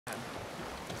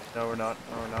No, we're not.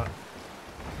 No, we're not.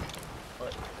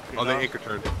 What? Oh, they anchor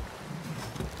turned.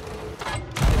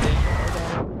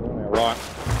 Right.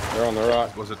 They're on the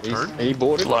right. Was it turned? He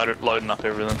boarded. Loading up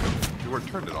everything. You weren't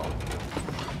turned at all.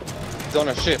 He's on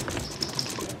a ship.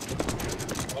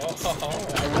 Oh,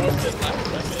 I rolled it last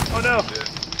second. Oh no!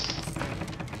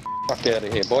 Fuck out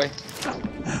of here, boy.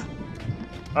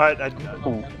 Alright,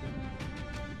 You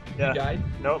yeah. died?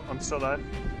 Nope, I'm still alive.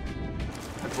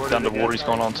 I boarded Down the again. water, he's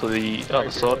gone on to the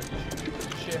other side.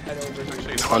 Shit, head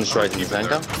over. On straight to you,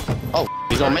 Banker. Oh,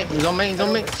 he's on me. He's on me. He's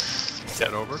on me.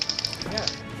 Get over. Yeah,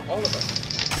 all of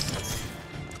us.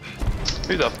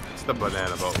 Who the? It's the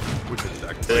banana boat. Which is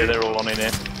that? They're all on in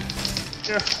here.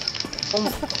 Yeah.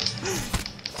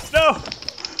 No!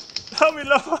 Help me,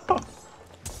 Lobo!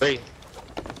 Hey.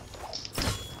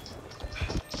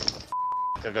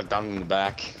 I got done in the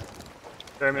back.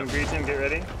 German greeting, get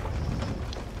ready.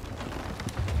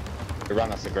 They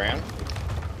run us aground.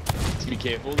 Just be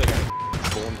careful. They're gonna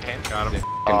spawn camp. Got him.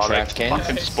 And trash cans.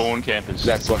 Fucking spawn campers.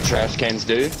 That's what trash cans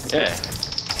do. Yeah.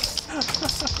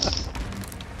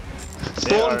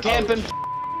 Spawn are- camping.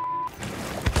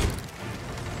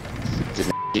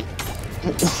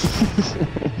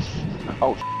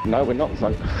 Oh no, we're not,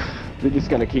 son. They're just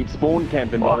gonna keep spawn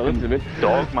camping by the looks of it.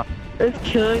 Dog, man. It's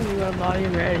killing me, I'm not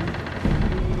even ready.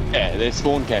 Yeah, they're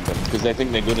spawn camping because they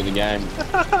think they're good at the game.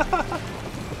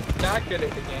 Not good at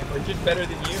the game, we're just better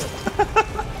than you.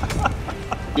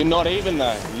 You're not even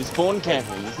though. You're spawn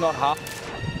camping. It's not hard.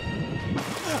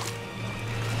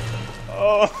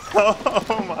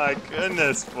 Oh my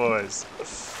goodness, boys.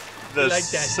 The like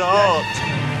that, salt.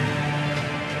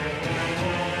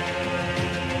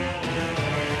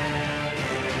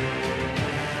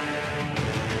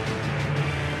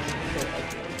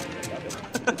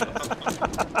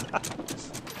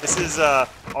 This is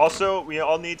also, we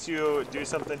all need to do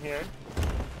something here.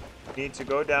 We need to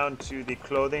go down to the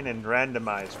clothing and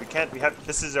randomize. We have,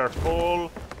 this is our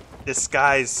full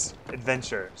disguise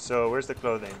adventure. So where's the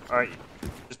clothing? All right,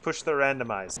 just push the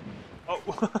randomize. Oh.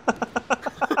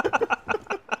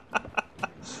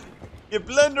 You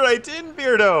blend right in,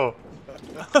 Beardo.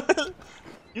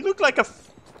 You look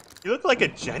like a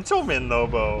gentleman,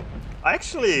 Lobo.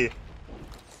 Actually,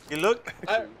 you look.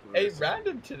 Hey,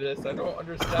 random to this, I don't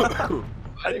understand.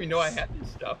 I didn't even know I had this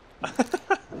stuff.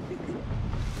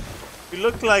 You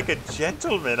look like a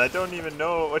gentleman. I don't even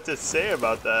know what to say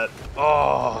about that.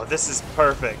 Oh, this is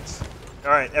perfect.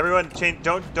 All right, everyone, change.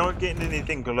 Don't get into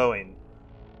anything glowing.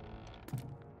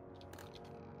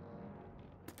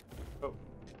 Oh.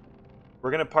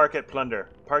 We're gonna park at Plunder.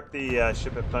 Park the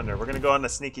ship at Plunder. We're gonna go on a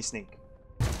sneaky sneak.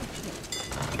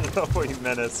 Oh, you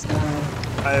menace!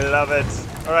 I love it.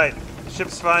 All right,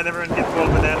 ship's fine. Everyone get full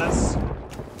bananas.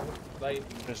 Like,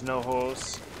 There's no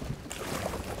holes.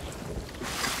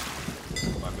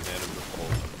 My bananas are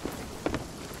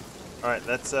full. All right,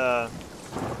 let's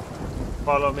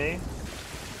follow me,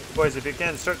 boys. If you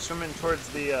can, start swimming towards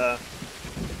the.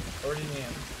 already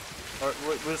am. Or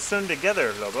we'll swim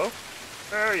together, Lobo.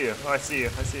 Where are you? Oh, I see you.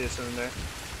 I see you swimming there.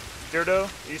 Beardo,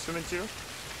 are you swimming too?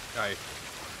 Aye.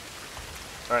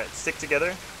 All right, stick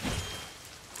together.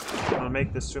 I'm gonna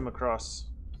make this swim across.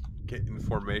 Get in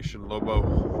formation,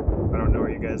 Lobo. I don't know where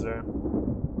you guys are.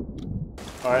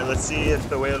 All right, let's see if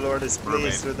the Whale Lord is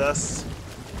pleased with us.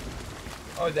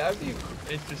 Oh, that would be an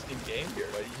interesting game here,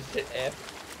 though. You just hit F.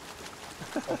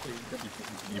 Hopefully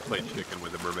You play chicken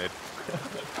with a mermaid.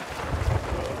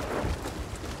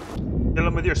 Kill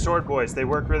them with your sword, boys. They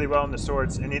work really well on the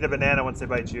swords. And eat a banana once they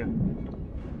bite you.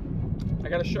 I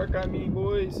got a shark on me,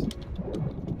 boys.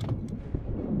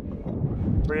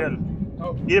 Where you at?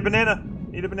 Oh, Eat a banana.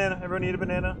 Eat a banana. Everyone eat a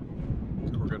banana.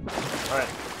 We're good. All right.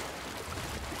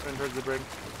 Turn towards the brig.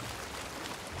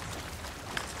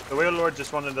 The Whale Lord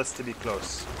just wanted us to be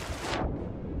close.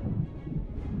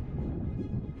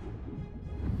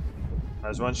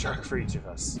 There's one shark for each of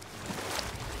us.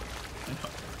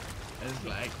 it's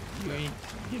like, you ain't,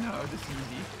 you know, this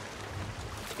easy.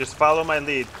 Just follow my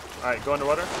lead. All right, go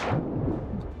underwater.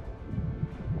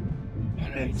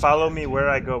 And follow me where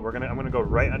I go. I'm gonna go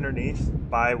right underneath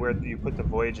by where you put the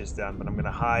voyages down, but I'm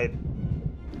gonna hide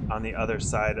on the other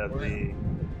side of the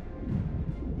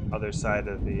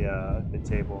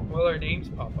table. Well, our names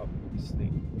pop up when we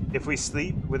sleep. If we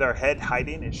sleep with our head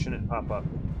hiding, it shouldn't pop up.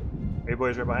 Are you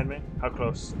boys right behind me? How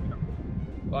close?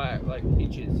 Like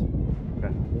inches.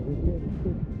 Okay.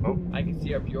 Oh, I can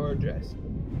see up your address.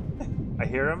 I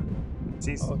hear him.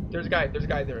 Oh, there's a guy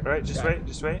there. All right, just wait,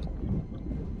 just wait.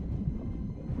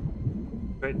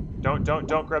 Wait, don't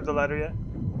grab the ladder yet.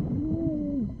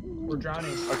 We're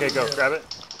drowning. Okay, go, grab it.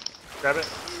 Grab it.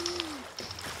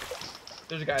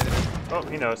 There's a guy there. Oh,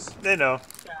 he knows. They know.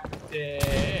 Captain.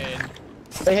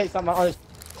 Hey, someone on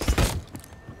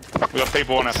We got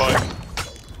people on our boat.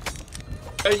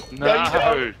 Hey,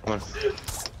 No!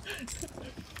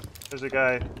 There's a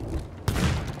guy.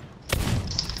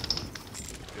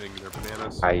 Getting their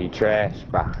bananas. Are you trash,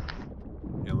 bro?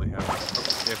 They only have. Oh,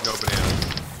 they have no bananas.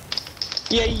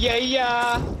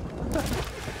 Yeah.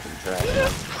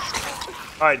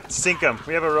 Alright, sink them.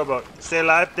 We have a rowboat. Stay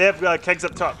alive. They have kegs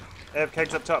up top. They have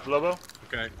kegs up top. Lobo?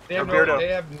 Okay. They have, Beardo. they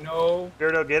have no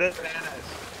Beardo, get it? bananas.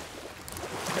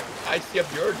 I see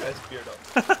up your dress,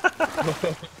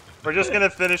 Beardo. We're just gonna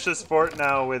finish this fort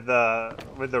now with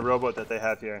the rowboat that they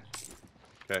have here.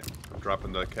 Okay. I'm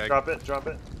dropping the keg. Drop it,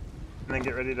 and then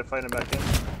get ready to fight them back in.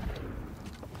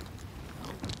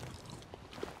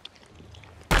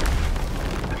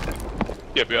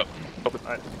 Yep.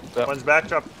 Alright, Yep. one's back,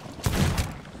 drop.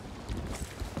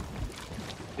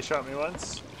 He shot me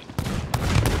once.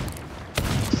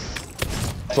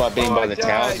 That's why being by the guys,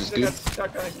 towers is I good. got stuck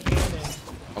on a cannon.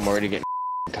 I'm already getting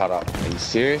cut up. Are you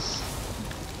serious?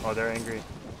 Oh, they're angry.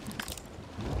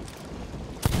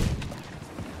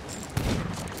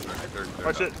 They're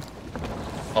Watch done. it.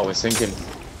 Oh, we're sinking.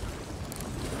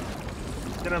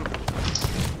 Get him.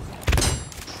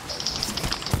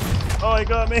 Oh, he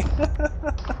got me.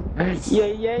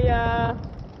 Yeah.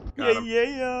 Got 'em.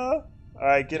 yeah.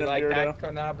 Alright, get You him, like Beardo. that,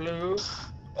 Cona Blue?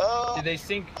 Did they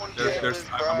sink?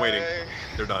 I'm waiting.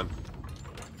 They're done.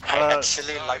 I Uh,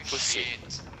 actually like pussy.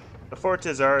 The fort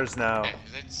is ours now,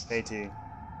 AT.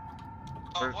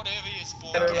 Oh, whatever you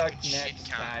spawn Better camp luck and shit next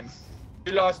camp. time.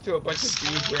 We lost to a bunch of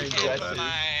dudes wearing dresses.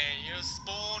 Mate, you're a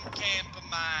spawn camper,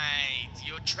 mate.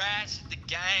 You're trash at the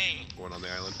game. Going on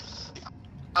the island.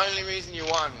 Only reason you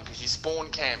won because you spawn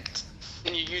camped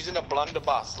and you're using a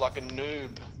blunderbuss like a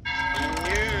noob. You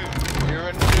noob. You're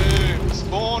a noob.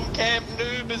 Spawn camp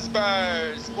noobers,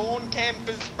 bro. Spawn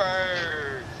campers,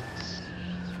 bro.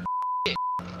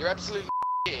 You're absolutely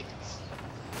shit.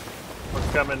 We're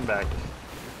coming back.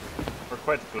 We're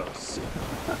quite close.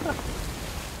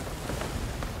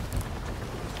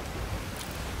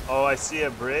 Oh, I see a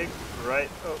brig right.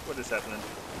 Oh, what is happening?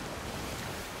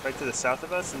 Right to the south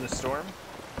of us in the storm?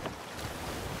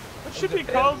 What should we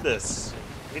call this?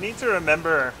 We need to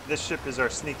remember this ship is our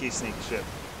sneaky sneak ship.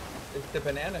 It's the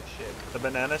banana ship. The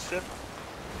banana ship?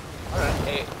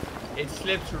 Alright. It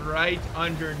slips right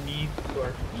underneath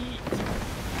your feet.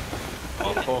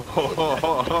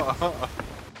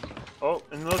 Oh,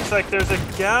 and it looks like there's a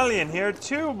galleon here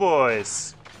too,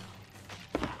 boys.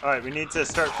 Alright, we need to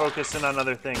start focusing on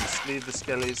other things. Leave the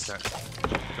skellies.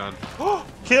 Done. Oh,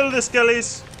 kill the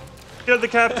skellies! Kill the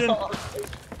captain!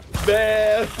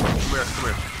 Bad. Come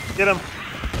here. Get him!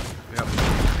 Yep.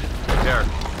 There.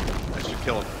 I should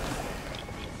kill him.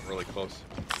 Really close.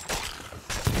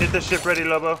 Get the ship ready,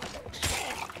 Lobo.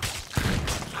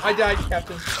 I died,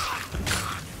 Captain.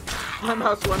 My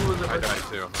mouse one was I died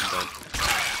too. I'm done.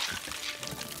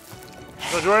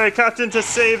 Don't worry, Captain, to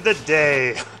save the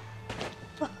day.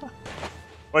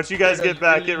 Once you guys get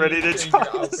back, get ready to Change your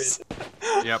join us.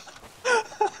 Yep.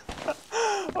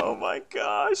 Oh my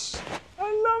gosh.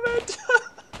 I love it.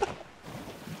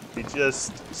 We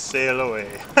just sail away.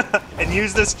 And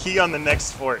use this key on the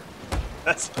next fort.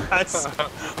 That's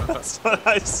what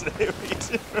I say we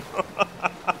do.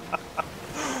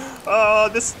 Oh,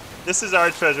 this is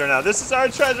our treasure now. This is our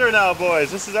treasure now,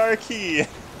 boys. This is our key.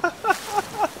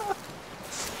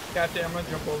 Captain, I'm gonna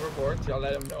jump overboard, so y'all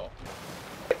let him know.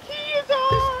 The key is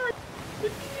ours! The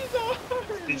key is ours!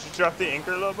 Did you drop the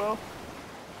anchor, Lobo?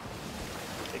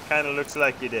 It kind of looks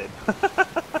like you did. I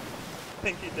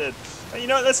think you did. You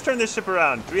know what? Let's turn this ship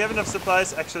around. Do we have enough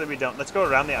supplies? Actually, we don't. Let's go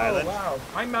around the island. Oh, wow.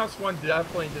 My mouse one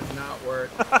definitely does not work.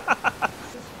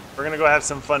 We're gonna go have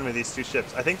some fun with these two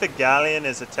ships. I think the galleon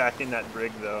is attacking that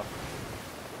brig, though.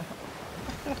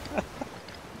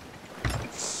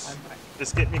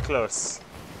 Just get me close.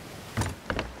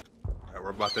 Alright, we're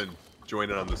about to join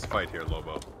in on this fight here,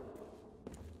 Lobo.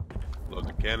 Load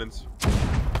the cannons.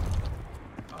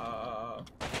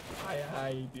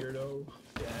 Hi, Beardo.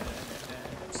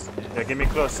 Yeah, get me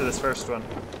close to this first one.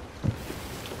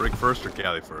 Brig first or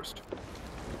galley first?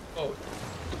 Oh,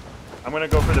 I'm gonna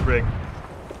go for the brig.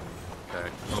 Okay.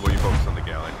 Lobo, you focus on the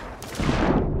galley.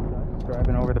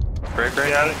 Driving over the Brig,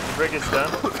 Yeah, the brig is done.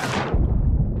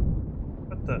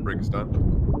 What the? Brig is done.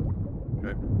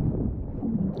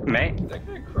 Okay. mate. is that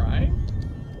guy crying?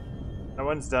 That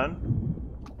one's done.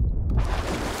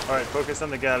 Alright, focus on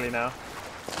the galley now.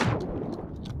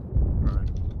 Alright.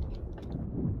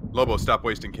 Lobo, stop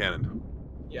wasting cannon.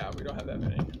 Yeah, we don't have that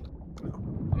many.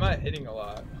 I'm not hitting a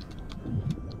lot.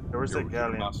 Where's that Your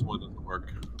galleon? last one doesn't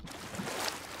work.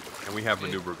 And we have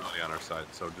maneuverability on our side,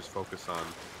 so just focus on.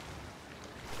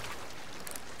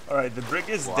 All right, the brig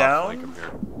is We'll down. outflank 'em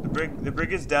here. The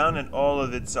brig is down, and all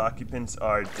of its occupants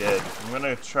are dead. I'm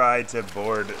gonna try to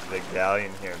board the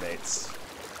galleon here, mates.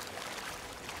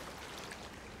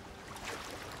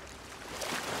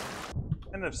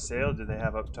 What kind of sail do they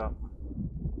have up top?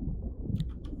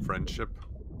 Friendship.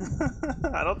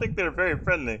 I don't think they're very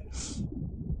friendly.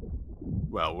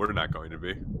 Well, we're not going to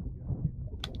be.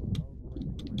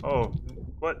 Oh,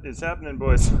 what is happening,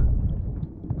 boys?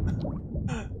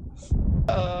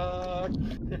 Alright,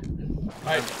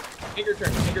 finger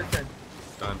turn.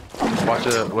 Done. Watch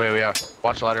the wait, we are.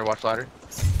 Watch ladder, watch ladder.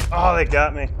 Oh, they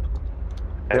got me.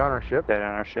 They on our ship. Dead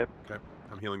on our ship. Okay,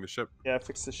 I'm healing the ship. Yeah,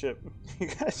 fix the ship. You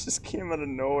guys just came out of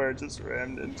nowhere, just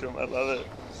rammed into him. I love it.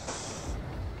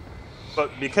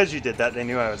 But because you did that, they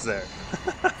knew I was there.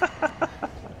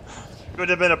 It would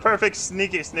have been a perfect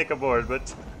sneak aboard,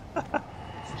 but...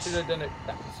 Should have done it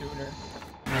sooner.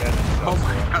 Oh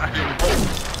my god.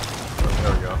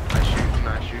 There we go.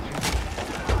 Nice shooting.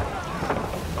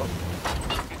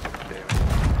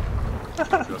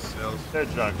 Just sails. They're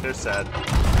drunk, they're sad.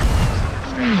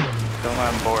 Don't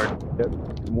let them board.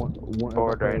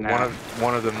 Board right now.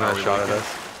 One of them Are we shot at leaking? us. I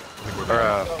think we're Or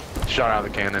done. shot out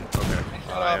of the cannon. Okay.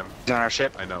 I am. He's on our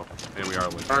ship. I know. And we are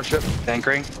On leaking. our ship.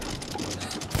 Anchoring.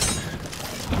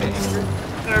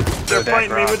 They're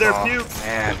fighting me with their Oh, puke.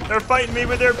 man. They're fighting me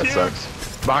with their That puke. sucks.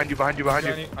 Behind you.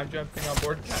 Johnny, I'm jumping on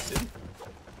board, Captain.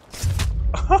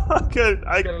 Good.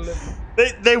 Gotta live.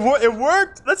 It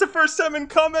worked. That's the first time in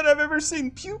combat I've ever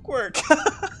seen puke work. All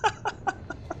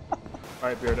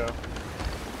right, Beardo.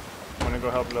 I'm gonna go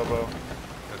help Lobo.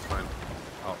 That's fine.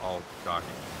 I'll dock.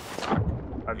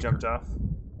 I've jumped off.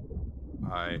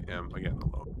 I am again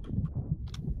alone.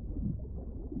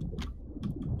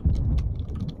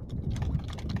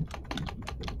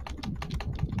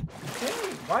 Hey,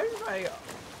 why am I...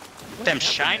 Them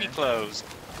shiny clothes.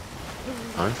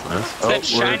 Nice. Them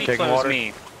shiny clothes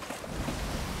mean.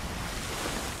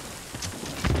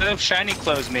 What do those shiny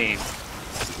clothes mean?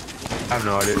 I have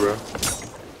no idea, bro.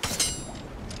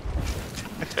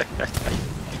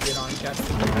 Get on,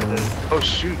 Captain. Oh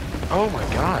shoot. Oh my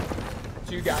god.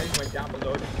 2 guys went down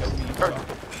below to kill me. So.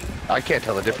 I can't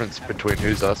tell the difference between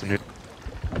who's us and who.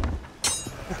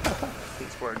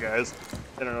 These poor guys.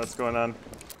 They don't know what's going on.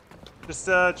 Just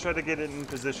try to get it in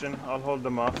position. I'll hold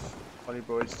them off while you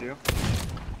boys do.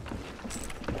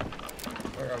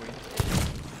 Where are we?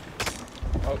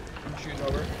 Oh, I'm shooting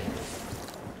over.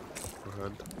 Go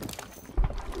ahead.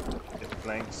 Get the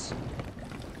flanks.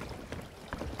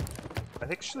 I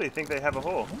actually think they have a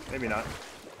hole. Maybe not.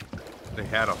 They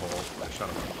had a hole. I shot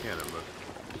them with a cannon, but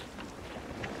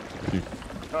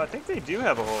Oh, I think they do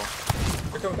have a hole.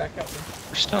 We're coming back, Captain.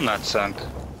 We're still not sunk.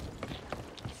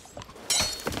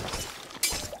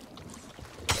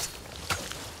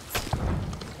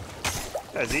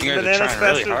 Guys, You eating guys are bananas trying faster.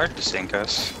 really hard to sink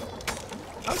us.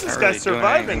 How's this Not guy really doing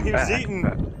surviving? anything He was back, eating.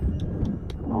 but-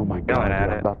 Oh my Going god. at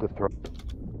I'm it. about to throw.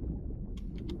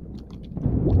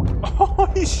 Oh,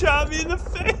 he shot me in the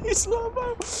face,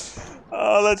 Lobo.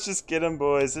 Oh, let's just get him,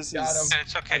 boys. This Got is. him.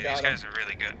 It's okay, I got these guys are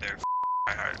really good. They're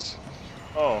my hearts.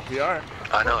 Oh, we are.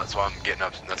 I know. That's why I'm getting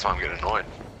up. That's why I'm getting annoyed.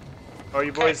 Oh,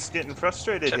 you boys getting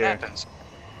frustrated Shit here? happens.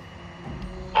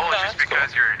 Oh, it's just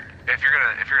because if you're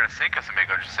gonna sink us,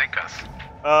 amigo, just sink us.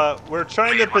 We're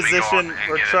trying to Please, let me go position. on and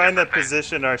We're get a trying to different thing.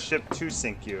 position our ship to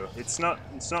sink you. It's not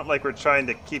like we're trying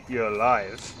to keep you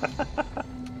alive.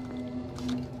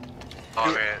 Oh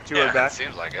Two- man, two are back.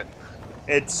 Seems like it.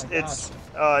 It's Oh my it's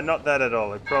not that at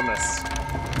all. I promise.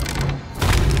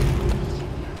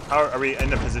 How are we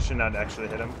in a position now to actually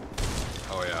hit him?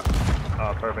 oh yeah.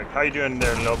 Oh, perfect. How you doing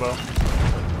there, Lobo?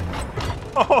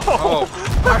 Oh,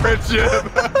 pirate ship!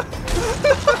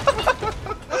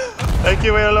 Thank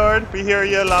you, Warlord. We hear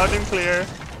you loud and clear.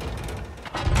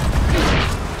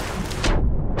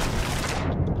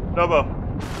 Lobo,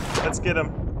 let's get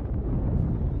him.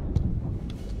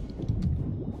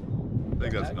 I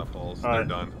think that's enough holes. They're Alright.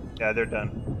 done. Yeah, they're done.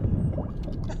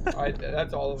 Alright,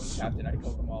 that's all of them, Captain. I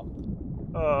killed them all.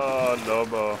 Oh,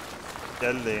 Lobo.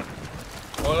 Deadly.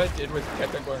 All I did was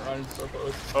kept on going around in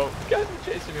circles. Oh, You guys are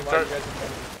chasing me. Why Start- you guys are trying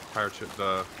to... Pirate ship,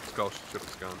 the skull ship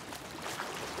is gone.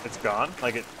 it's gone?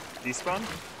 Like it despawned?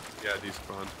 Yeah,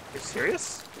 despawn. You're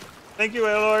serious? Thank you,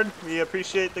 Warlord. We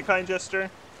appreciate the kind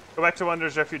gesture. Go back to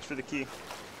Wanderer's Refuge for the key.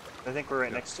 I think we're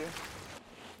right next to.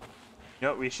 You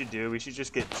know what we should do? We should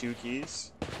just get 2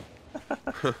 keys.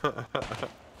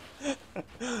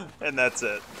 And that's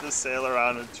it. Just sail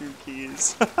around with 2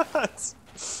 keys. I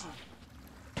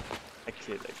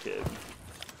kid.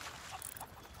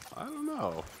 I don't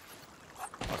know.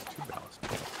 Lost 2 ballast.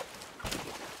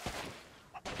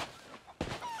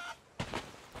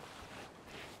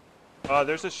 Oh,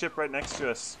 there's a ship right next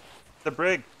to us. The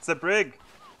brig. It's the brig.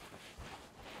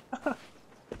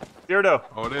 Beardo,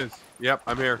 Oh, it is. Yep,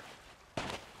 I'm here.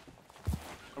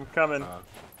 I'm coming.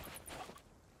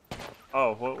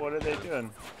 Oh, what are they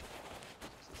doing?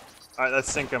 All right,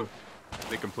 let's sink them.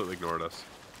 They completely ignored us.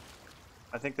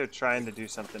 I think they're trying to do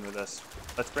something with us.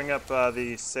 Let's bring up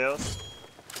the sails.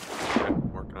 Okay,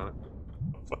 working on it.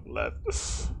 Foot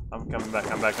left. I'm coming back.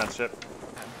 I'm back on ship.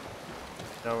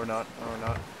 No, we're not. No, we're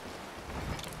not.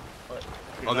 What?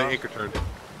 Oh, they anchor turned.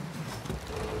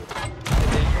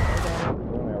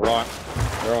 Right.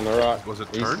 They're on the right. Was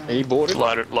it turned? He boarded.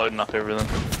 Loading up everything.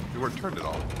 We weren't turned at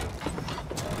all.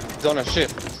 He's on a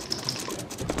ship.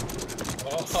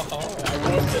 Oh, I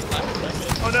warped it last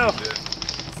second. Oh no!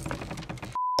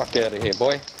 Fuck out of here,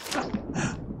 boy.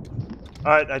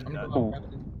 All right,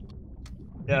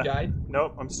 You died?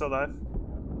 Nope, I'm still alive.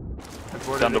 I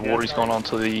boarded Down the again. water, he's gone on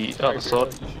to the other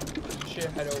side. You should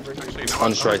head over. Actually, no,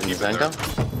 On straight in his anchor.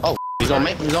 Oh, he's on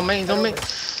me. He's on me. He's on me.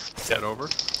 Head over.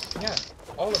 Yeah,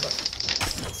 all of us.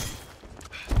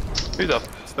 Who the?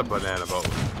 It's the banana boat.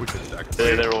 We could stack it.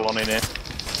 They're all on in here.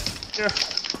 Here.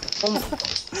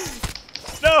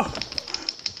 No!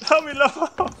 Help me,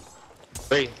 Lobo!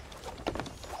 Hey.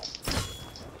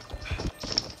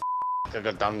 I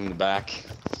got done in the back.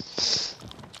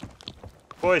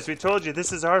 Boys, we told you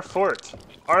this is our fort.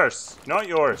 Ours, not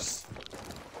yours.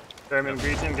 Ferryman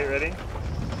Greeton, get ready.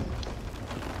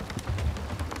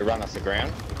 They run us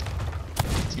aground.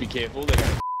 Just be careful. They're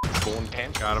gonna spawn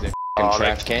camp. Got him. They're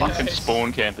trash cans. Fucking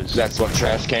spawn campers. That's what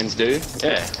trash cans do.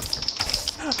 Yeah.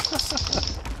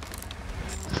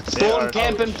 They Spawn are-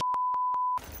 camping.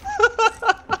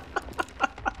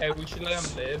 Hey, we should let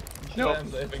them live. We should Nope. let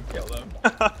them live and kill them.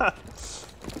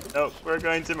 Nope, we're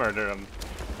going to murder him.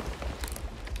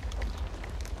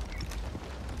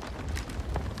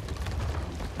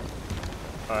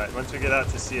 Alright, once we get out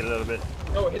to sea a little bit,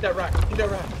 No, hit that rock. Hit that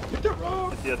rock. Hit that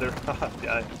rock. the other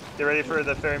guy. Get ready for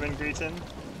the Ferryman Greeton.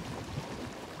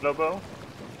 Lobo.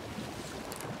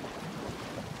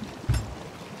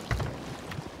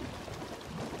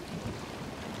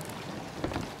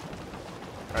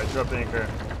 Alright, drop anchor.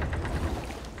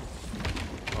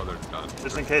 Oh, they're done.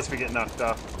 Just in case we get knocked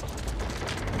off.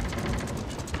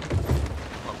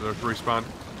 Oh, there's respawn.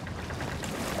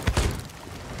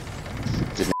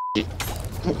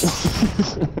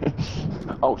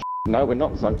 Oh, no, we're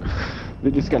not, son.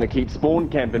 They're just gonna keep spawn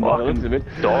camping by the looks of it.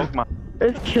 Dog, man.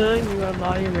 It's killing you. I'm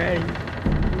not even ready.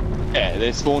 Yeah,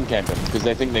 they're spawn camping because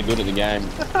they think they're good at the game.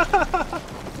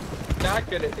 Not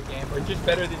good at the game. We're just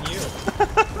better than you.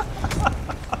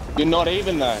 You're not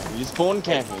even though. You're spawn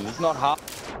camping. It's not hard.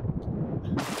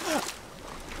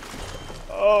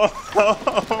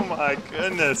 Oh my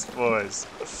goodness, boys.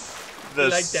 The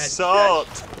like that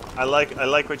salt. I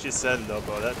like what you said,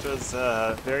 Lobo. That was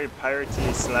very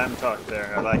piratey slam talk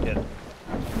there. I like it.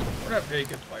 We're not very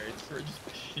good pirates. We're just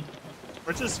sheep.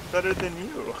 We're just better than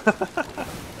you.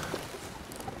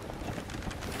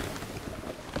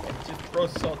 Just throw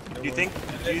salt in the Do you wound. think-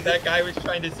 And do you that guy was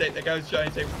trying to say. That guy was trying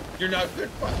to say, "You're not good."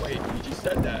 Wait, you just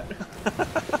said that.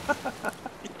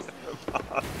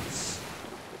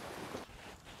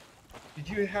 Did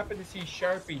you happen to see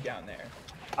Sharpie down there?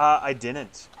 I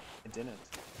didn't.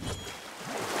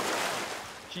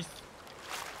 She's.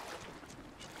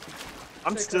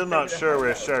 I'm Take still her not favorite sure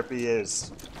where hideout. Sharpie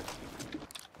is.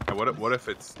 Yeah, what if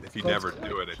you Let's never collect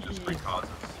do it, it just keys. recauses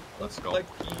Let's skull.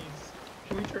 collect keys.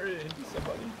 Can we turn it into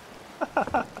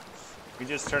somebody? We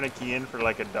just turn a key in for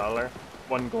like $1.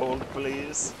 1 gold,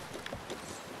 please.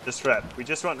 Just rep. We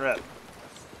just want rep.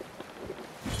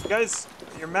 You guys,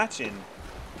 you're matching.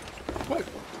 What?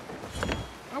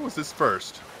 How was this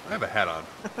first? I have a hat on.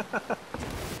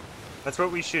 That's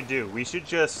what we should do. We should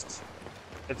just,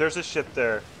 if there's a ship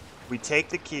there, we take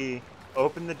the key,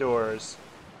 open the doors,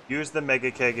 use the mega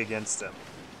keg against them.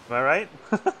 Am I right?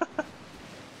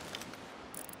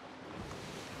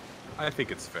 I think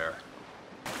it's fair.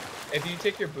 If you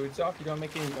take your boots off, you don't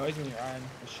make any noise when you're on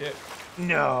the ship.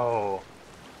 No.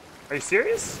 Are you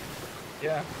serious?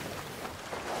 Yeah.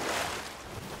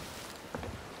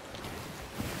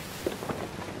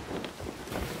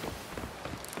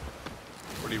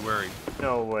 What are you wearing?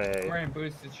 No I'm way. wearing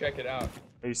boots to check it out.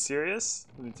 Are you serious?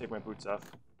 Let me take my boots off.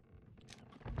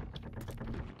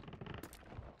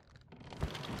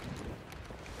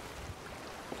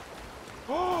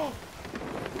 Oh!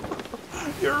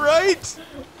 You're right!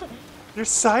 You're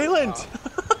silent!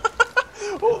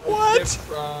 What?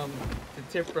 The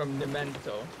tip from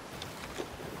Memento.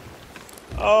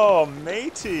 Oh,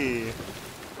 matey!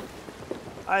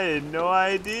 I had no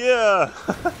idea!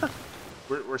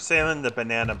 We're sailing the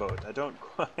banana boat. I don't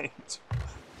quite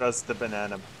Does the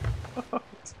banana.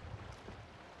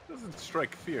 Doesn't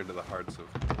strike fear into the hearts of.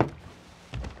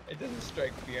 It doesn't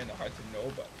strike fear in the hearts of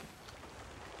nobody.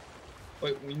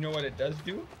 But we know what it does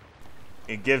do?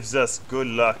 It gives us good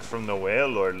luck from the whale,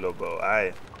 Lord Lobo.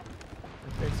 Aye.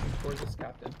 We're facing towards us,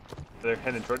 Captain. They're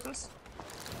heading towards us?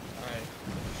 Alright.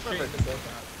 Straight to the boat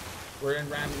now. We're in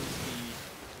ramming speed.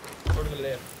 Go to the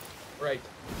left. Right.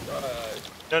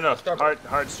 No, starboard.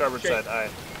 hard starboard Straight. side, aye.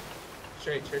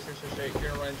 Straight. You're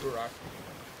gonna run into a rock.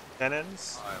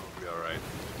 Cannons? I will be alright.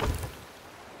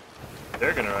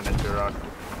 They're gonna run into a rock.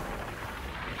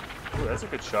 Ooh, that's a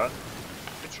good shot.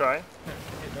 Good try.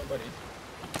 Hit nobody.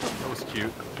 That was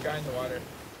cute. The guy in the water.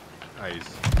 Nice.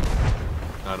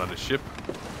 Not on a ship.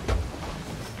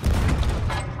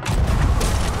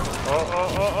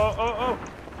 Oh.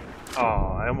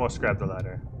 Oh, I almost grabbed the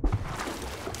ladder.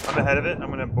 I'm ahead of it. I'm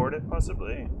gonna board it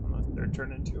possibly. Unless they're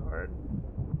turning too hard.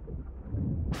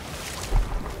 I'm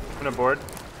gonna board.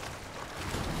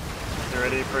 You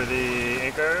ready for the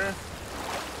anchor?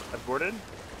 I've boarded.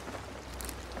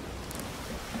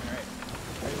 Alright.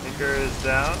 Anchor is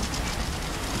down.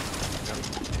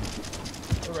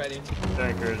 We're ready. The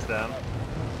anchor is down.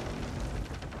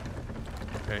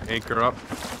 Okay, anchor up.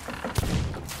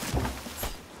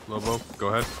 Lobo, go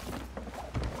ahead.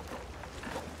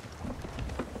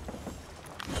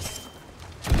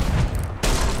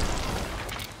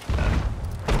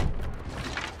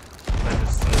 I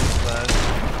just see it splash.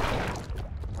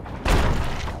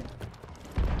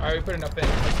 Alright, we put enough in.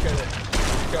 Let's get it.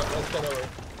 Let's get over.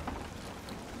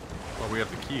 Well, we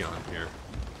have the key on here.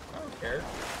 I don't care.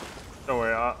 Don't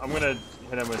worry, I'm gonna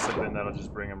hit him with something that'll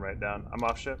just bring him right down. I'm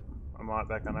off ship. I'm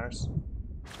back on ours.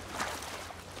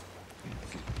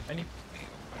 I need.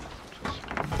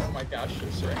 Oh my gosh,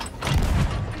 this right.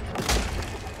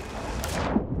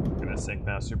 Gonna sink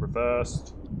now super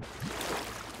fast.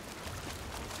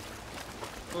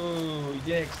 Ooh, you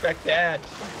didn't expect that.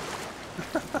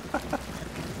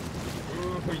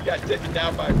 Ooh, you got taken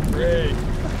down by Greg.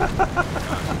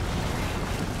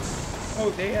 Oh,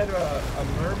 they had a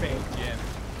mermaid gym.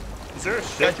 Is there a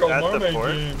ship Got your at the mermaid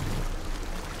fort? gym.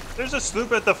 There's a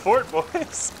sloop at the fort,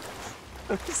 boys.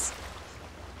 There's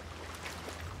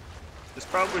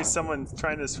probably someone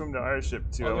trying to swim to our ship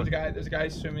too. Oh, there's a guy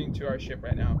swimming to our ship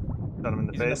right now. Shot him in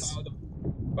the He's face. in the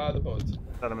bow of the boat.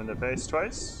 Shot him in the face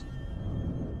twice.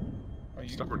 Oh, you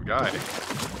Stubborn guy.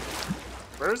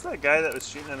 Where's that guy that was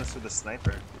shooting at us with a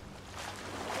sniper?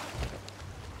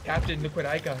 Captain, look what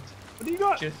I got. What do you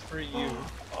got? Just for you.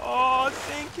 Oh,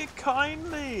 thank you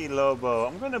kindly, Lobo.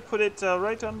 I'm gonna put it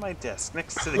right on my desk,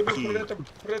 next to the key. Put it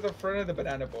at the front of the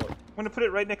banana boat. I'm gonna put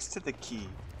it right next to the key.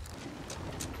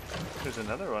 There's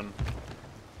another one.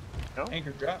 No?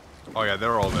 Anchor drop. Oh yeah,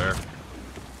 they're all there.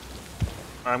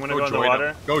 I'm gonna go in the join water.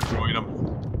 'em. Go join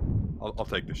them. I'll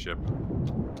take the ship.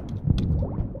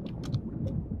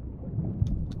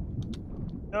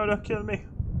 No, don't kill me.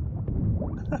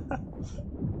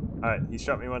 Alright, he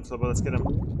shot me once, Lobo. Let's get him.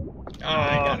 Oh,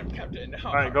 I got him, Captain. Oh,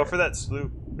 Alright, go for that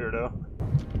sloop, Beardo.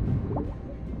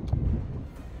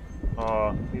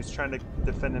 Oh, he was trying to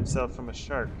defend himself from a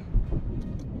shark.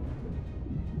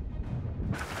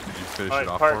 Did you finish Alright, it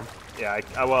off for him? Yeah,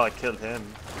 well, I killed him.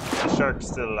 The shark's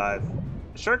still alive.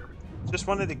 The shark just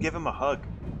wanted to give him a hug.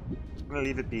 I'm gonna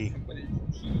leave it be. With his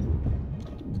teeth.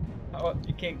 How,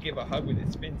 you can't give a hug with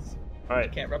his fins.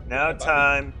 Alright, can't rub now the body.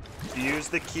 time to use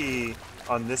the key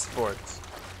on this fort.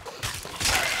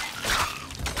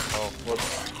 Oh,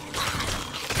 whoops.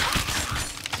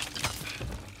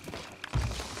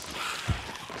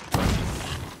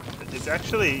 It's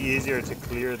actually easier to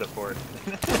clear the fort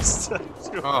than it is to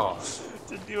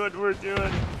do what we're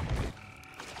doing.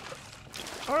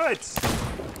 Alright.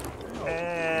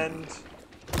 And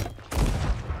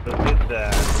look at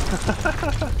that.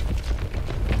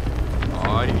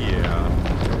 Oh yeah.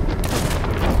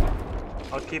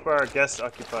 I'll keep our guests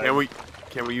occupied.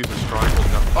 Can we use a stronghold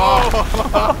now? Oh!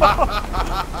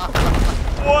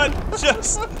 What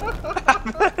just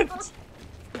happened?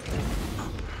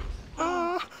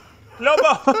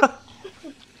 Lobo!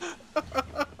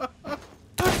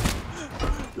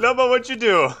 Lobo, what'd you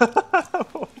do?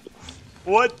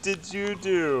 What did you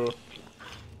do?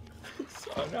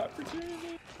 Saw an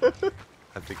opportunity.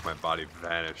 I think my body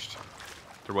vanished.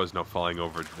 There was no falling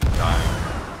over to die.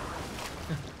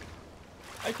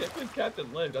 I can't believe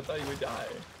Captain lived. I thought he would die.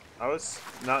 I was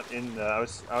not in the,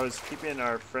 I was keeping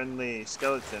our friendly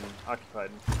skeleton occupied.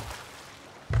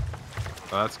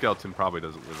 Well, that skeleton probably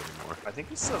doesn't live anymore. I think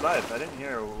he's still alive. I didn't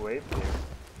hear a wave here.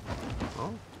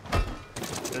 Oh.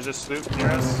 There's a sloop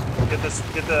near us. Get the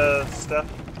stuff.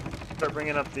 Start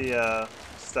bringing up the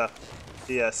stuff.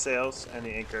 The sails and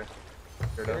the anchor.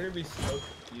 They're weirdo. gonna be so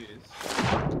confused.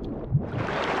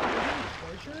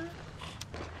 Torture?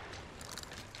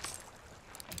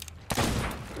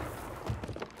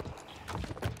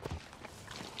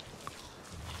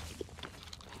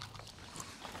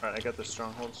 Alright, I got the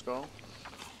stronghold skull.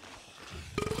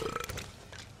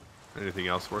 Anything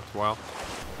else worthwhile?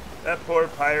 That poor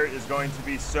pirate is going to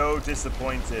be so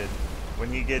disappointed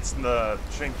when he gets the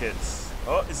trinkets.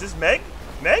 Oh, is this Meg?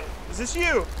 Meg? Is this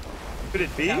you? Could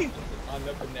it be? On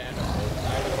the banana boat.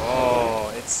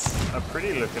 Oh, it's a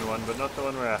pretty looking one, but not the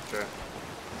one we're after.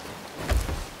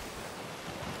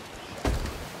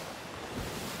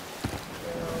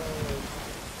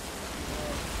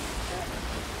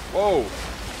 Whoa!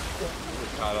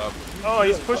 Caught up. Oh,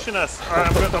 he's pushing us.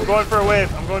 Alright, I'm going for a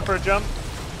wave. I'm going for a jump.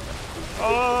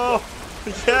 Oh,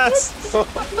 yes!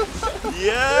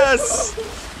 Yes!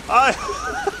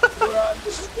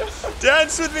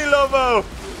 Dance with me, Lobo!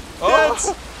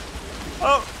 Dance!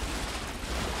 Oh!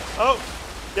 Oh!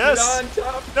 Yes! Get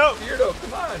on top! No! Beardo,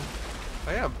 come on!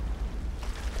 I am.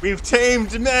 We've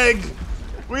tamed Meg!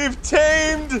 We've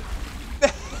tamed!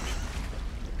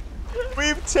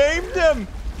 We've tamed him!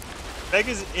 Meg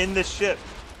is in the ship.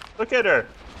 Look at her.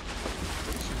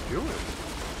 What is she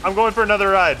doing? I'm going for another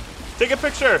ride. Take a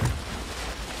picture!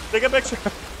 Take a picture!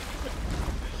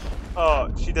 Oh,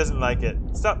 she doesn't like it.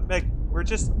 Stop, Meg. We're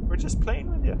just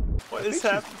playing with you. What is she's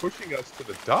happening? pushing us to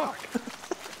the dock.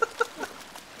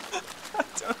 I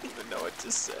don't even know what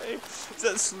to say. Does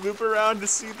that sloop around to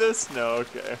see this? No,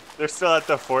 okay. They're still at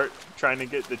the fort trying to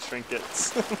get the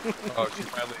trinkets. Oh, she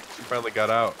finally got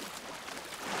out.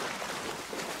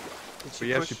 Did But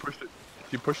yeah, she pushed it.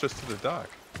 She pushed us to the dock.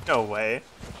 No way.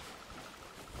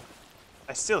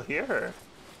 I still hear her.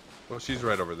 Well, she's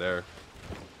right over there.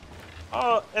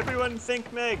 Oh, everyone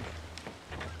think Meg.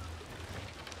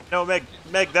 No, Meg,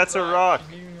 that's a rock.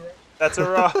 That's a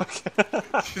rock.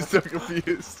 She's so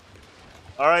confused.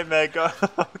 All right, Meg.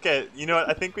 Okay, you know what?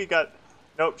 I think we got...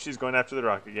 Nope, she's going after the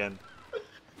rock again.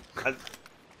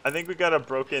 I think we got a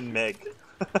broken Meg.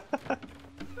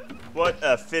 What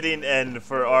a fitting end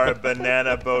for our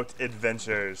banana boat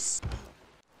adventures.